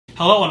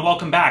Hello and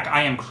welcome back.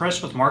 I am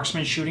Chris with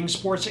Marksman Shooting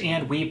Sports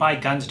and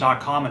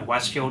WeBuyGuns.com in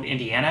Westfield,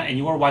 Indiana, and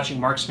you are watching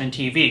Marksman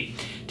TV.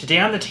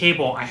 Today on the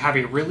table, I have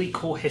a really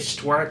cool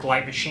historic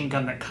light machine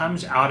gun that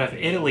comes out of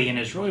Italy and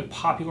is really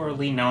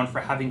popularly known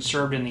for having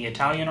served in the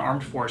Italian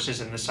armed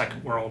forces in the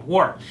Second World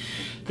War.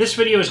 This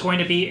video is going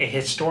to be a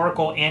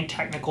historical and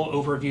technical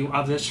overview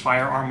of this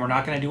firearm. We're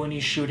not going to do any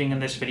shooting in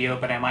this video,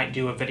 but I might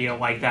do a video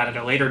like that at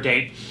a later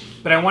date.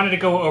 But I wanted to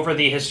go over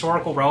the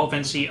historical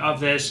relevancy of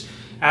this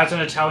as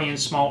an Italian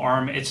small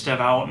arm, its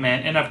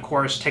development, and of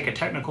course take a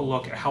technical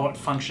look at how it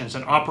functions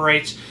and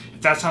operates.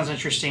 If that sounds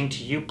interesting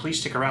to you, please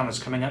stick around. That's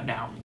coming up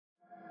now.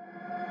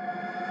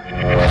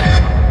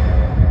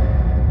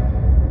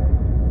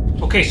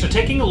 Okay, so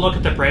taking a look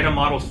at the Breda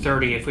Model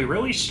 30, if we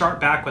really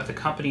start back with the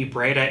company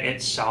Breda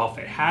itself,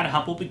 it had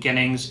humble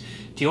beginnings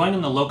dealing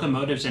in the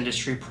locomotives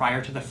industry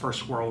prior to the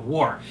First World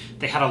War.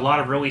 They had a lot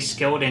of really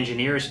skilled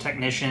engineers,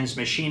 technicians,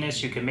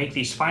 machinists who could make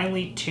these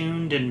finely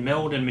tuned and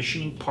milled and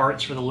machined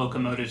parts for the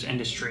locomotives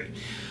industry.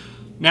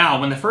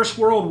 Now, when the First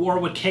World War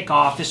would kick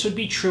off, this would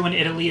be true in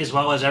Italy as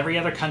well as every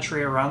other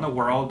country around the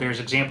world. There's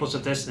examples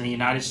of this in the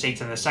United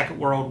States in the Second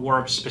World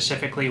War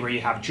specifically, where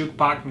you have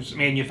jukebox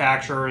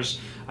manufacturers,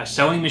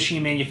 sewing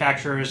machine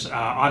manufacturers,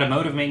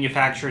 automotive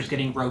manufacturers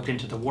getting roped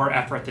into the war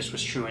effort. This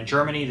was true in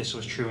Germany, this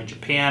was true in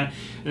Japan,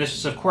 and this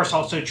was of course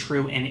also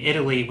true in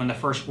Italy when the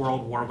First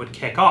World War would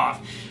kick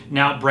off.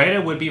 Now,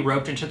 Breda would be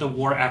roped into the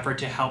war effort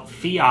to help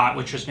Fiat,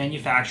 which was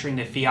manufacturing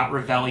the Fiat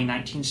Ravelli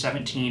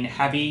 1917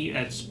 heavy,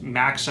 it's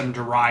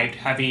Maxim-derived,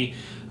 heavy,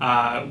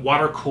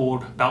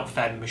 water-cooled,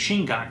 belt-fed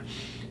machine gun.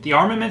 The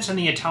armaments in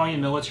the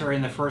Italian military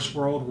in the First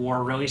World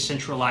War really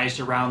centralized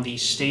around the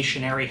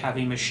stationary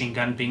heavy machine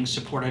gun being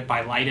supported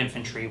by light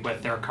infantry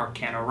with their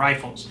Carcano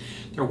rifles.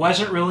 There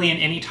wasn't really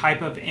any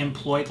type of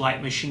employed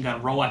light machine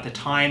gun role at the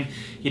time.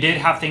 You did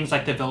have things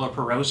like the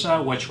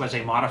Villaperosa, which was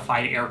a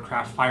modified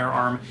aircraft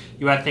firearm.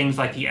 You had things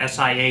like the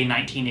SIA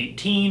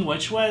 1918,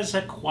 which was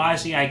a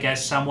quasi, I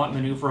guess, somewhat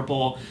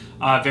maneuverable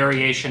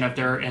variation of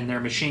their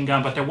machine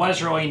gun, but there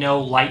was really no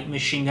light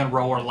machine gun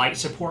role or light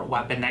support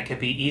weapon that could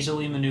be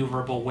easily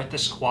maneuverable with the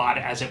squad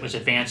as it was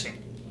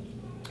advancing.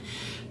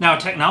 Now,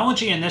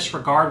 technology in this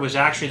regard was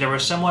actually, there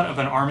was somewhat of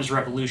an arms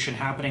revolution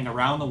happening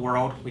around the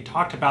world. We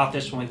talked about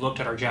this when we looked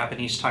at our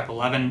Japanese Type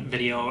 11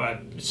 video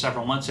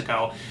several months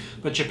ago,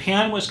 but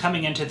Japan was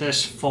coming into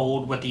this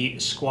fold with the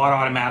squad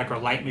automatic or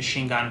light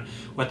machine gun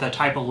with the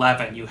Type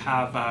 11. You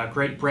have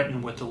Great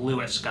Britain with the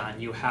Lewis gun.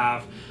 You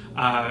have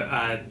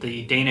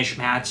the Danish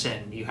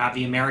Madsen. You have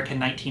the American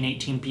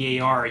 1918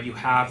 BAR. You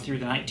have, through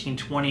the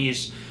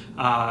 1920s,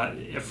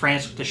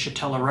 France with the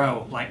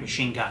Châtellerault light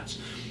machine guns.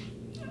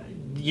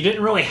 You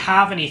didn't really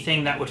have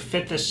anything that would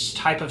fit this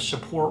type of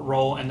support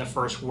role in the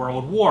First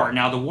World War.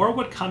 Now, the war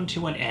would come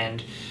to an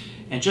end,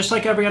 and just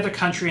like every other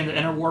country in the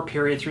interwar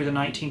period through the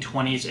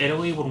 1920s,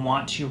 Italy would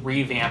want to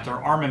revamp their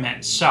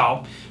armament.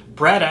 So,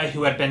 Breda,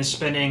 who had been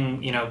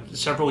spending,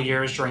 several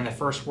years during the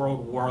First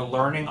World War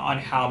learning on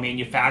how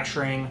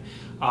manufacturing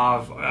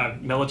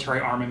of military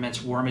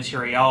armaments, war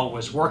materiel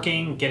was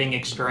working, getting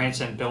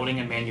experience in building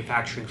and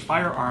manufacturing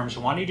firearms,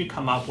 wanted to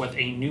come up with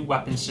a new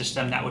weapon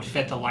system that would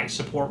fit the light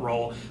support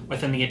role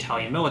within the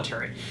Italian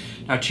military.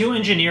 Now, two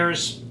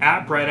engineers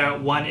at Breda,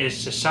 one is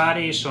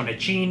Cesare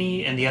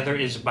Sonaccini and the other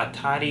is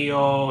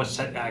Battario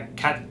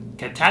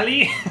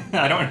Catelli.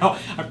 I don't know,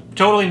 I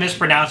totally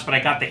mispronounced, but I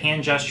got the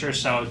hand gesture,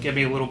 so give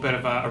me a little bit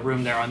of a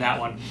room there on that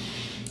one.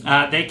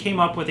 They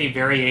came up with a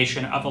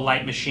variation of a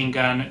light machine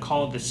gun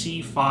called the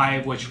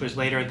C5, which was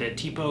later the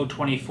Tipo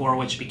 24,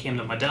 which became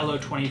the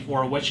Modello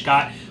 24, which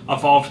got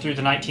evolved through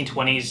the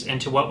 1920s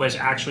into what was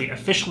actually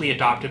officially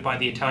adopted by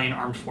the Italian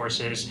Armed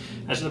Forces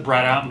as the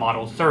Breda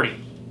Model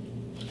 30.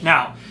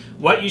 Now,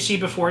 what you see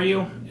before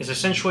you is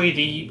essentially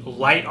the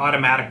light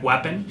automatic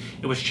weapon.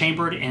 It was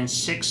chambered in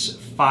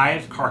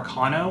 6.5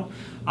 Carcano,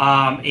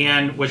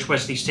 and which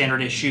was the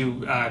standard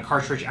issue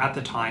cartridge at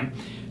the time.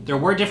 There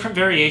were different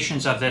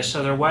variations of this.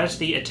 So there was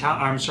the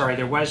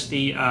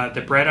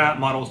the Breda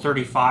Model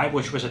 35,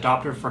 which was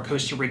adopted for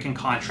Costa Rican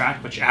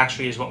contract, which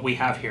actually is what we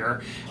have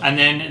here. And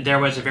then there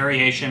was a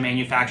variation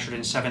manufactured in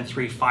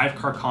 7.35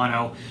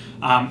 Carcano,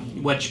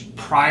 which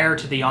prior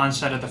to the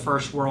onset of the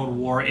First World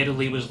War,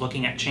 Italy was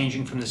looking at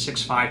changing from the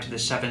 6.5 to the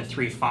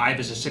 7.35,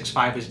 as the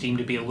 6.5 was deemed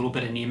to be a little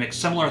bit anemic.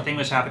 Similar thing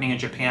was happening in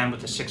Japan with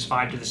the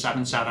 6.5 to the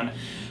 7.7.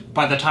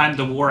 By the time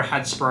the war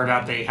had spurred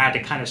up, they had to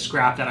kind of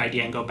scrap that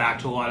idea and go back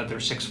to a lot of their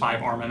 6.5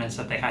 armaments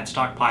that they had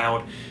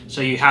stockpiled.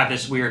 So you had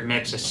this weird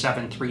mix of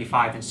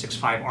 7.35 and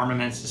 6.5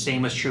 armaments. The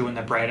same was true in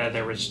the Breda.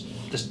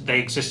 They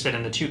existed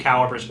in the two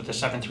calibers, but the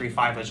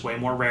 7.35 was way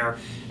more rare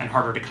and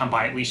harder to come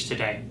by, at least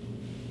today.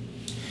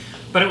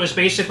 But it was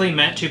basically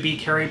meant to be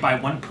carried by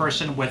one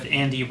person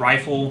within the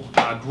rifle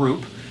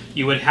group.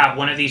 You would have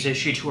one of these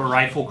issued to a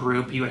rifle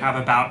group. You would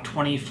have about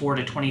 24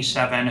 to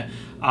 27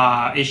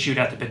 issued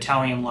at the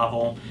battalion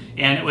level.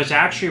 And it was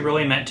actually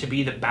really meant to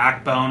be the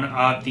backbone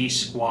of the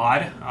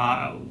squad,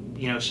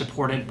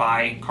 supported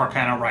by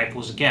Carcano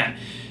rifles again.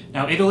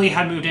 Now, Italy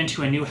had moved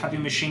into a new heavy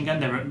machine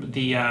gun,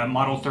 the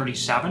Model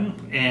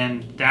 37,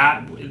 and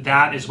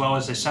that as well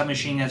as the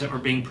submachine guns that were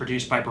being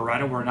produced by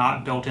Breda were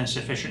not built in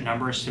sufficient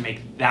numbers to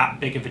make that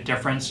big of a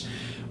difference.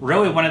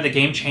 Really, one of the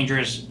game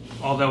changers,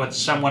 although it's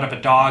somewhat of a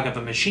dog of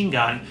a machine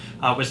gun,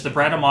 was the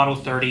Breda Model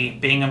 30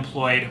 being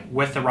employed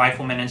with the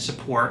riflemen in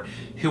support,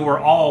 who were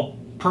all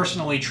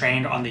personally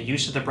trained on the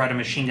use of the Breda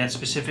machine gun,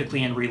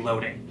 specifically in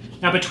reloading.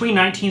 Now, between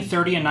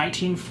 1930 and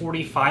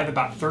 1945,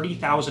 about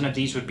 30,000 of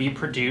these would be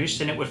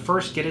produced, and it would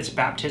first get its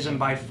baptism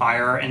by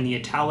fire in the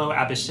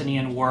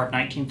Italo-Abyssinian War of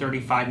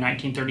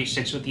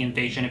 1935-1936 with the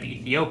invasion of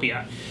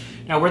Ethiopia.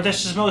 Now, where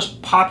this is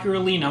most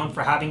popularly known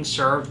for having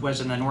served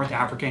was in the North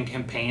African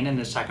campaign in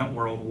the Second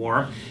World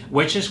War,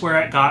 which is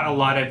where it got a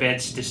lot of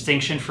its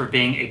distinction for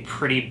being a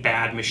pretty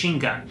bad machine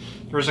gun.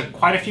 There was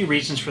quite a few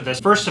reasons for this.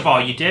 First of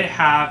all, you did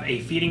have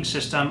a feeding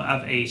system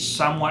of a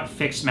somewhat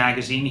fixed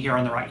magazine here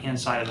on the right-hand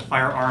side of the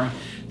firearm.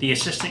 The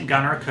assistant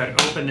gunner could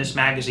open this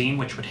magazine,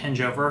 which would hinge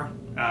over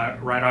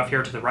right off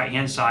here to the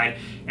right-hand side,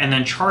 and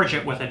then charge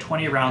it with a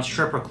 20-round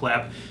stripper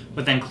clip,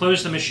 would then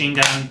close the machine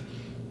gun,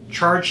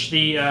 charge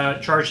the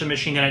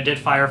machine gun. It did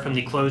fire from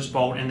the closed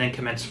bolt and then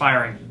commence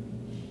firing.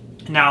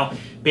 Now,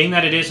 being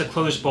that it is a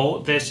closed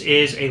bolt, this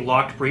is a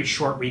locked breech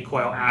short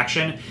recoil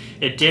action.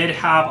 It did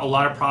have a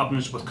lot of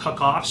problems with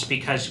cook-offs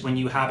because when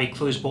you have a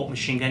closed bolt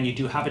machine gun, you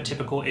do have a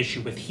typical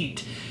issue with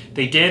heat.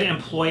 They did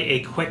employ a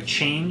quick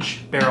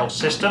change barrel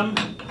system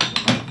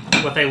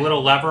with a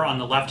little lever on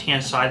the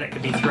left-hand side that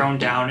could be thrown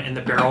down and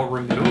the barrel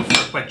removed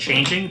for quick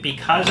changing.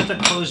 Because of the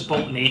closed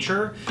bolt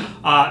nature,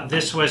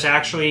 this was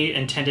actually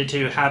intended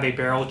to have a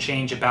barrel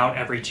change about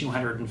every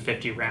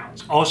 250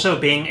 rounds. Also,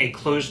 being a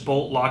closed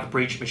bolt lock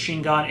breech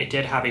machine gun, it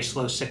did have a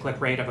slow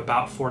cyclic rate of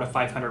about 400 to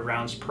 500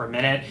 rounds per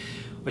minute,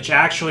 which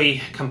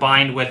actually,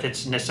 combined with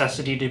its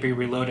necessity to be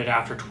reloaded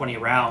after 20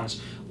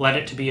 rounds, led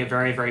it to be a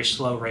very, very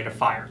slow rate of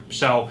fire.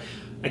 So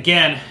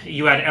again,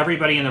 you had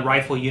everybody in the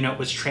rifle unit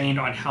was trained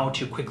on how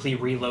to quickly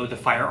reload the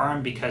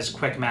firearm because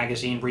quick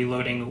magazine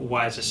reloading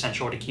was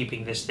essential to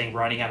keeping this thing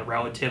running at a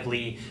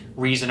relatively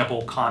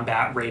reasonable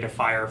combat rate of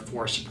fire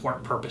for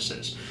support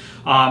purposes.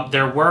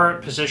 There were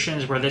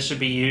positions where this would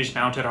be used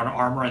mounted on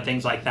armor and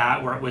things like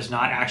that where it was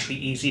not actually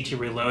easy to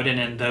reload, and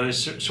in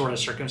those sort of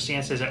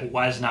circumstances it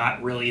was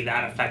not really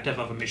that effective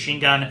of a machine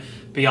gun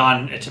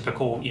beyond a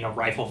typical,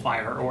 rifle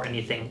fire or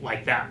anything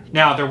like that.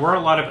 Now, there were a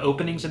lot of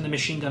openings in the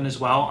machine gun as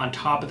well. On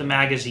top of the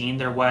magazine,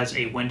 there was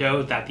a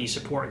window that the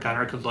support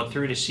gunner could look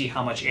through to see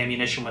how much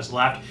ammunition was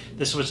left.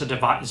 This was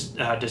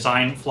a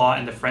design flaw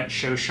in the French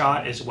show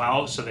shot as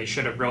well, so they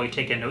should have really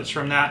taken notes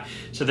from that.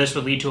 So this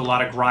would lead to a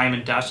lot of grime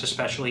and dust,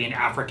 especially in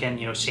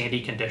African,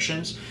 sandy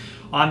conditions.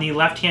 On the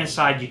left-hand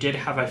side, you did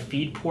have a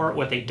feed port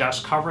with a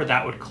dust cover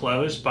that would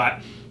close,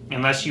 but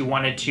unless you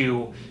wanted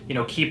to,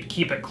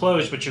 keep it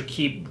closed, but you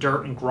keep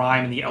dirt and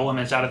grime and the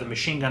elements out of the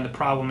machine gun, the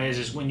problem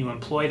is when you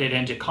employed it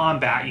into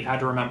combat, you had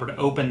to remember to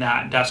open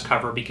that dust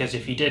cover, because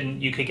if you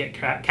didn't, you could get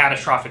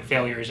catastrophic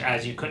failures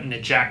as you couldn't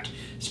eject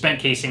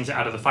spent casings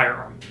out of the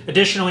firearm.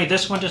 Additionally,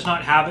 this one does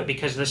not have it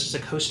because this is a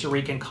Costa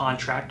Rican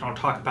contract, and I'll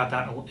talk about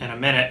that in a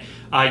minute.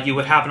 You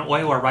would have an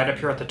oiler right up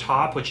here at the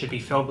top, which would be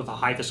filled with a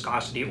high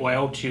viscosity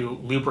oil to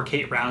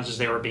lubricate rounds as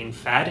they were being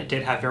fed. It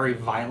did have very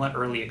violent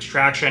early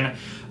extraction,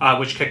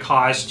 which could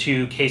cause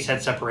to case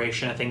head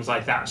separation and things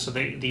like that. So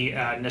the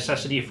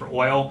necessity for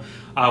oil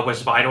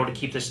was vital to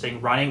keep this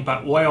thing running,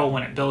 but oil,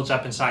 when it builds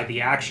up inside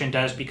the action,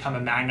 does become a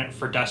magnet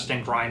for dust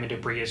and grime and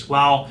debris as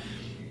well.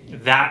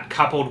 That,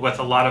 coupled with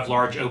a lot of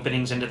large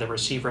openings into the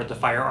receiver at the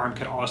firearm,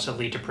 could also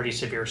lead to pretty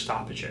severe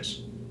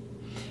stoppages.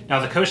 Now,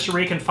 the Costa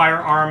Rican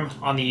firearm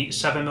on the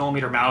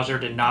 7mm Mauser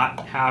did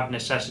not have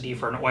necessity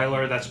for an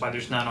oiler. That's why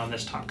there's none on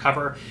this top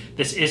cover.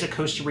 This is a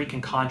Costa Rican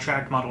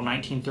contract, model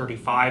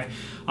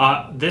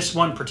 1935. This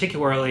one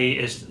particularly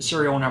is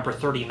serial number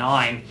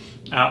 39.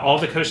 All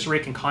the Costa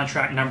Rican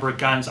contract number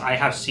guns I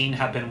have seen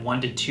have been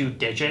 1 to 2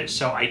 digits,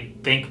 so I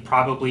think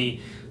probably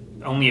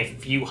only a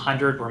few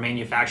hundred were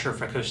manufactured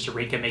for Costa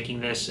Rica,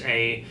 making this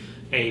a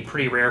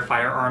pretty rare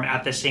firearm.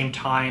 At the same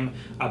time,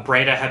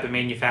 Breda had been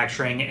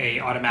manufacturing an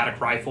automatic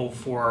rifle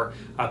for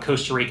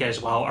Costa Rica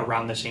as well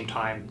around the same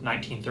time,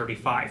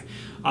 1935.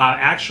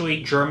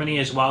 Actually, Germany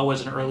as well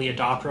was an early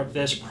adopter of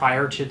this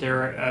prior to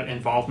their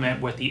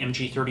involvement with the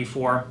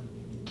MG34.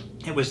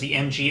 It was the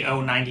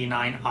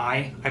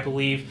MG099I, I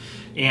believe,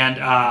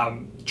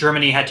 and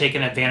Germany had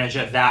taken advantage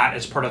of that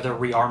as part of their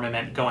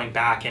rearmament, going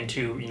back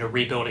into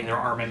rebuilding their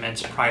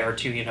armaments prior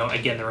to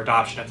again their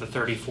adoption of the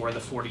 34, the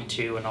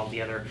 42, and all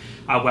the other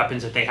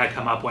weapons that they had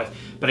come up with.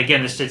 But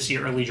again, this did see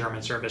early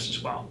German service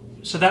as well.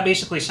 So that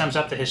basically sums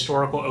up the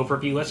historical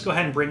overview. Let's go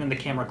ahead and bring in the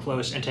camera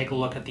close and take a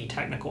look at the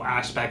technical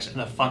aspects and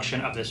the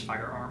function of this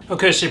firearm.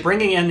 Okay, so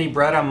bringing in the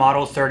Breda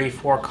Model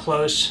 34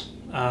 close.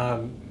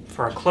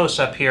 For a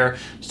close-up here,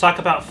 let's talk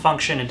about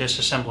function and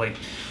disassembly.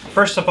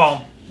 First of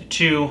all,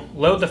 to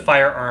load the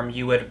firearm,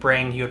 you would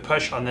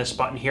push on this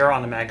button here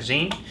on the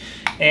magazine,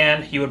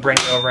 and you would bring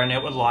it over and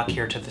it would lock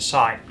here to the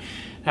side.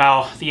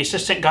 Now, the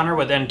assistant gunner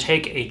would then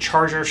take a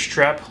charger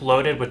strip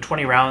loaded with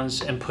 20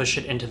 rounds and push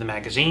it into the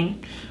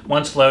magazine.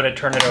 Once loaded,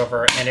 turn it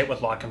over and it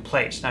would lock in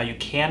place. Now, you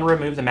can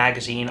remove the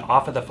magazine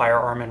off of the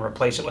firearm and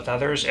replace it with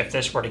others if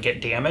this were to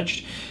get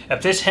damaged.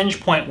 If this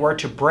hinge point were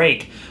to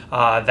break,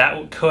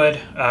 that could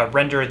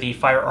render the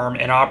firearm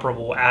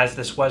inoperable, as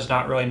this was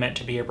not really meant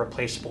to be a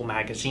replaceable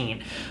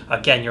magazine.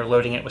 Again, you're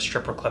loading it with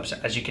stripper clips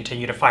as you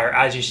continue to fire.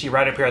 As you see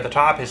right up here at the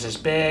top is this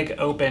big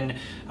open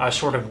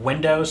sort of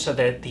window so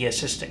that the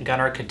assistant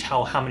gunner could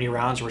tell how many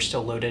rounds were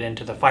still loaded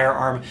into the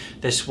firearm.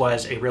 This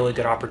was a really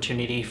good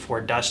opportunity for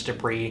dust,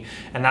 debris,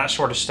 and that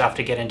sort of stuff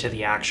to get into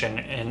the action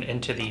and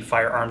into the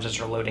firearms as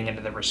they're loading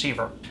into the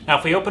receiver. Now,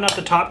 if we open up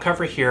the top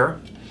cover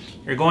here,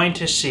 you're going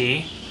to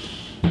see,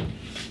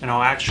 and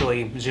I'll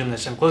actually zoom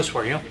this in close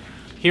for you.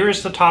 Here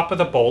is the top of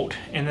the bolt,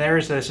 and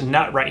there's this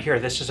nut right here.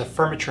 This is a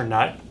furniture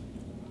nut.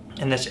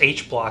 And this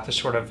H-block, this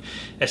sort of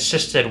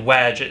assisted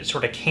wedge, it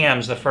sort of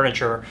cams the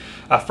furniture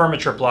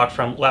block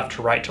from left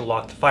to right to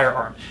lock the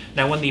firearm.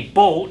 Now when the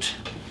bolt,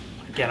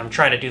 again I'm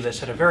trying to do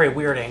this at a very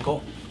weird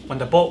angle, when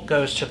the bolt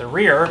goes to the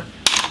rear,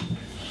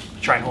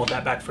 try and hold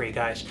that back for you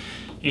guys,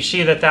 you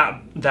see that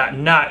that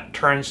nut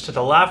turns to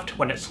the left.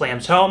 When it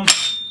slams home,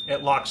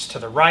 it locks to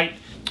the right,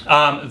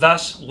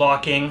 thus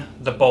locking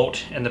the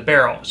bolt in the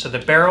barrel. So the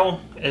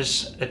barrel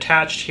is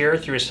attached here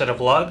through a set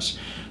of lugs.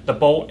 The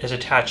bolt is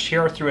attached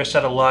here through a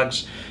set of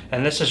lugs,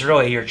 and this is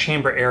really your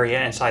chamber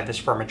area inside this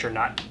furniture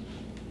nut.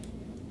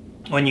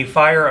 When you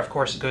fire, of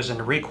course, it goes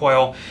into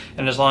recoil,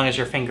 and as long as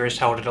your finger is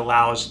held, it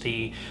allows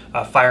the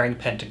firing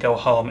pin to go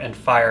home and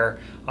fire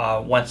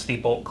once the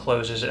bolt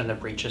closes and the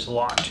breech is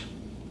locked.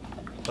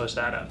 Close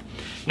that up.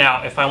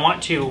 Now, if I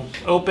want to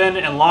open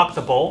and lock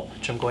the bolt,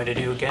 which I'm going to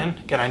do again,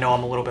 I know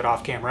I'm a little bit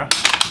off camera,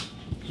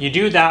 you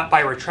do that by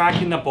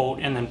retracting the bolt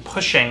and then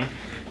pushing.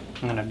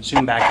 I'm going to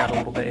zoom back out a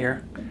little bit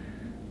here.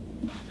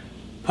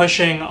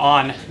 Pushing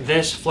on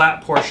this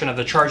flat portion of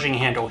the charging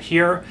handle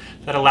here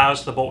that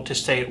allows the bolt to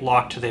stay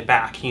locked to the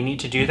back. You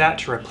need to do that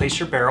to replace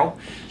your barrel.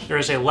 There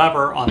is a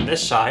lever on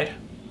this side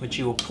which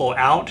you will pull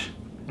out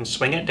and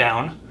swing it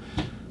down.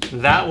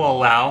 That will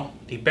allow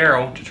the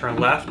barrel to turn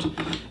left,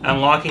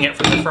 unlocking it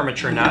from the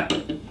furniture nut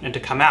and to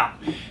come out.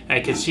 And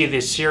you can see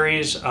this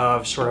series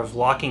of sort of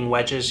locking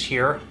wedges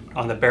here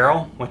on the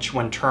barrel, which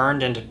when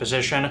turned into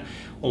position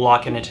will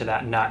lock it into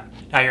that nut.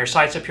 Now your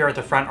sights up here at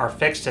the front are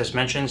fixed as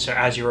mentioned, so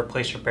as you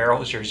replace your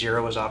barrels, your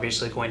zero is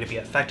obviously going to be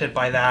affected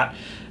by that.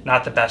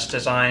 Not the best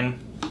design.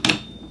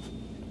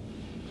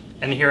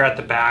 And here at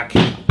the back,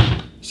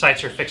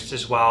 sights are fixed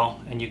as well,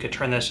 and you could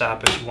turn this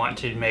up if you want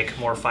to make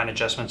more fine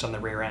adjustments on the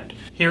rear end.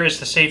 Here is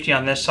the safety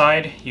on this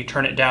side. You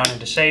turn it down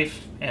into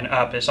safe, and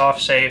up is off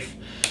safe,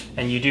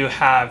 and you do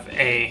have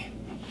a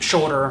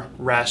shoulder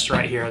rest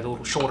right here, the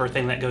little shoulder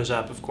thing that goes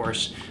up, of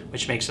course,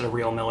 which makes it a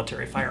real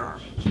military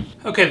firearm.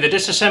 Okay, the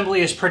disassembly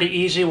is pretty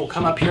easy. We'll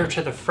come up here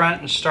to the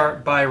front and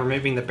start by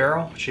removing the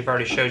barrel, which you've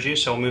already showed you.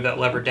 So we'll move that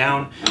lever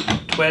down,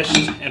 twist,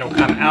 it'll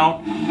come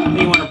out. Then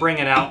you want to bring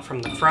it out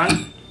from the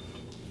front.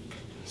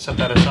 Set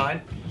that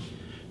aside.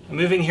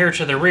 Moving here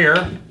to the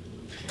rear,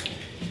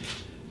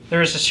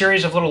 there is a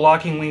series of little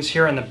locking wings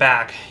here in the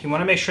back. You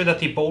want to make sure that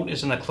the bolt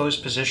is in the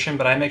closed position,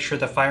 but I make sure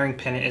the firing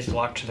pin is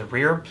locked to the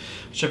rear,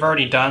 which I've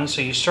already done.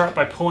 So you start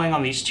by pulling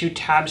on these two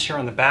tabs here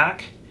on the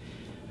back.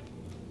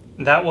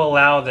 That will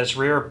allow this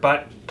rear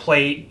butt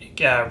plate,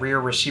 rear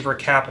receiver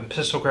cap, and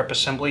pistol grip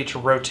assembly to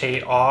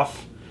rotate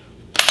off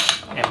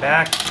and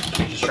back.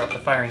 You just drop the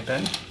firing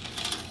pin.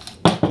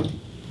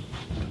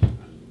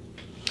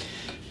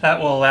 That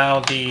will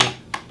allow the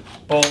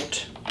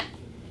bolt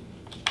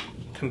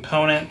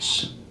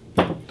components.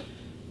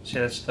 See,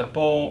 that's the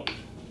bolt,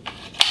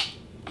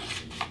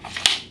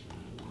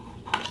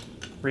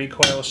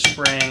 recoil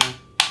spring,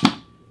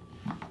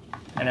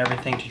 and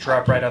everything to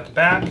drop right out the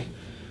back.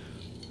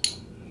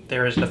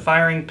 There is the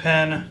firing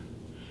pin,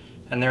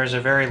 and there is a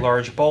very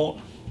large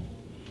bolt.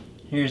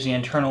 Here's the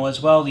internal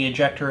as well. The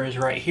ejector is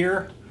right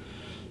here.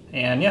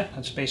 And yeah,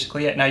 that's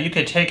basically it. Now you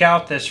could take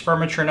out this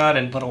furniture nut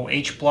and little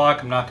H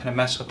block. I'm not going to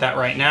mess with that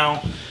right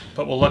now,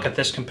 but we'll look at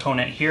this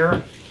component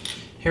here.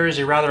 Here is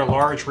a rather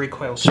large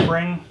recoil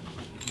spring,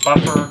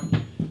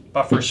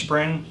 buffer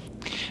spring.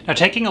 Now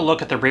taking a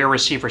look at the rear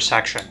receiver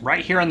section,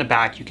 right here on the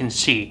back you can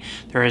see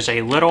there is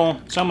a little,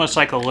 it's almost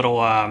like a little,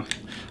 what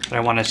I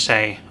want to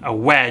say, a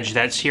wedge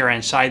that's here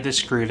inside the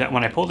screw that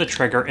when I pull the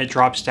trigger, it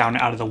drops down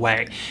out of the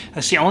way.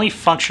 That's the only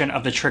function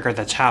of the trigger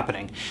that's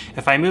happening.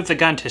 If I move the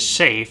gun to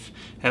safe,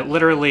 it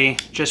literally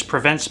just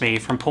prevents me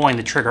from pulling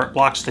the trigger. It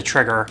blocks the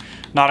trigger,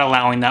 not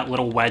allowing that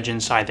little wedge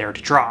inside there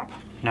to drop.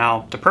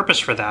 Now, the purpose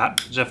for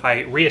that is if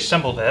I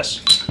reassemble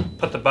this,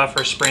 put the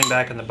buffer spring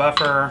back in the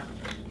buffer,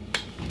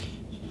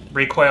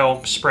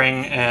 recoil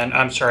spring, and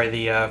I'm sorry,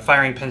 the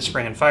firing pin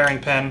spring and firing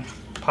pin,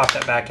 pop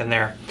that back in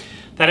there.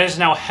 That is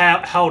now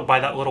held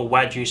by that little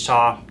wedge you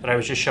saw that I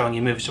was just showing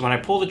you move. So when I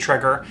pull the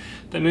trigger,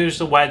 that moves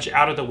the wedge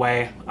out of the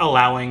way,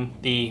 allowing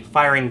the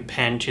firing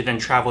pin to then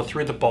travel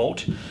through the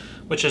bolt,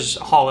 which is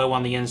hollow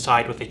on the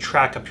inside with a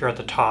track up here at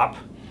the top,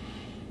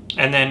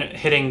 and then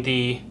hitting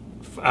the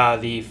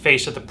the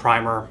face of the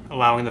primer,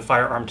 allowing the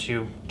firearm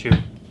to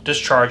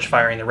discharge,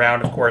 firing the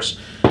round. Of course,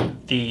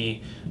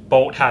 the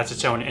bolt has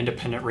its own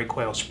independent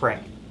recoil spring.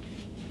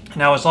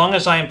 Now, as long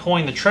as I am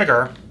pulling the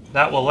trigger,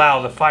 that will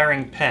allow the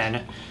firing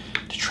pin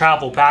to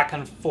travel back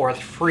and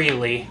forth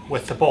freely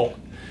with the bolt.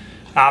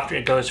 After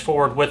it goes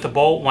forward with the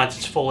bolt, once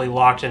it's fully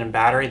locked in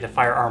battery, the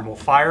firearm will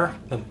fire.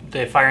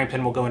 The firing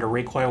pin will go into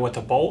recoil with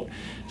the bolt.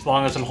 As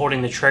long as I'm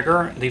holding the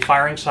trigger, the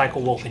firing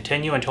cycle will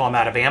continue until I'm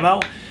out of ammo,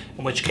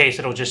 in which case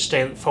it'll just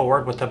stay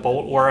forward with the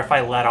bolt, or if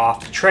I let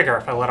off the trigger.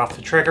 If I let off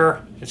the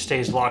trigger, it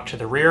stays locked to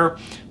the rear,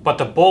 but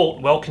the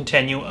bolt will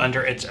continue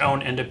under its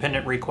own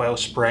independent recoil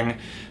spring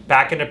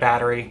back into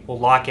battery, will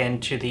lock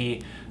into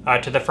the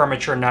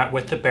furniture nut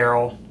with the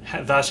barrel,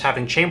 thus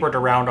having chambered a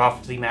round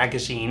off the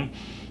magazine,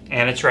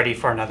 and it's ready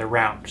for another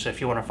round. So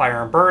if you want to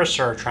fire in bursts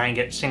or try and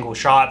get single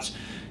shots,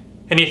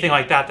 anything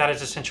like that, that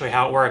is essentially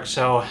how it works.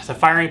 So the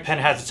firing pin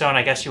has its own,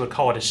 I guess you would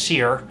call it a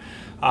sear,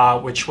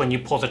 which when you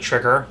pull the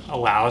trigger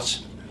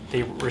allows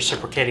the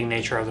reciprocating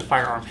nature of the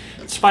firearm.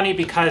 It's funny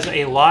because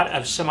a lot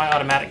of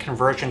semi-automatic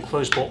conversion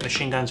closed bolt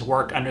machine guns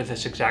work under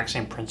this exact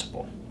same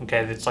principle. Okay,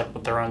 it's like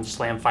with their own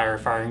slam fire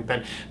firing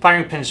pin.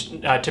 Firing pins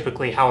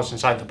typically housed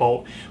inside the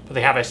bolt, but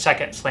they have a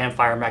second slam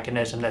fire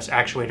mechanism that's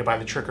actuated by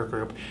the trigger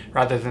group,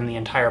 rather than the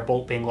entire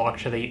bolt being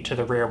locked to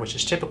the rear, which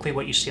is typically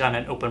what you see on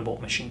an open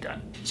bolt machine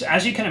gun. So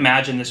as you can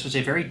imagine, this was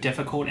a very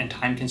difficult and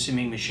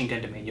time-consuming machine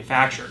gun to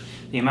manufacture.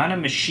 The amount of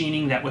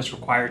machining that was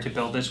required to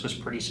build this was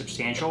pretty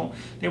substantial.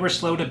 They were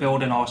slow to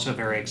build and also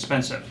very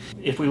expensive.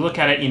 If we look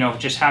at it,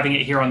 just having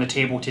it here on the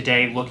table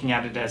today, looking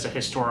at it as a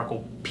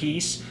historical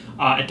piece,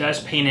 it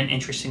does paint an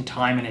interesting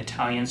time in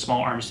Italian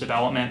small arms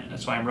development.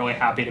 That's why I'm really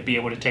happy to be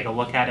able to take a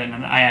look at it,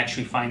 and I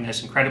actually find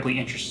this incredibly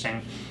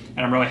interesting,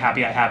 and I'm really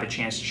happy I have a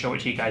chance to show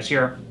it to you guys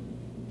here.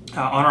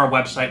 On our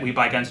website,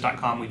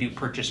 webuyguns.com, we do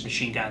purchase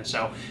machine guns,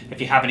 so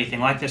if you have anything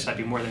like this, I'd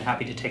be more than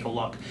happy to take a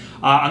look.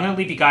 I'm going to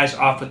leave you guys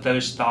off with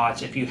those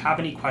thoughts. If you have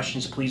any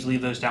questions, please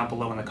leave those down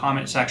below in the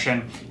comment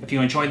section. If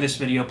you enjoyed this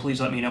video, please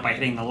let me know by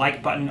hitting the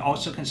like button.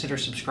 Also consider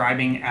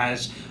subscribing,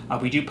 as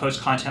we do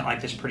post content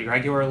like this pretty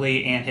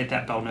regularly, and hit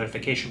that bell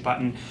notification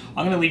button.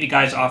 I'm going to leave you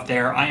guys off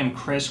there. I am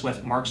Chris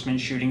with Marksman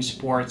Shooting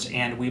Sports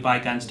and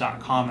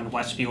webuyguns.com in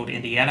Westfield,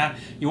 Indiana.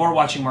 You are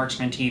watching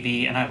Marksman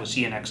TV, and I will see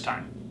you next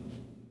time.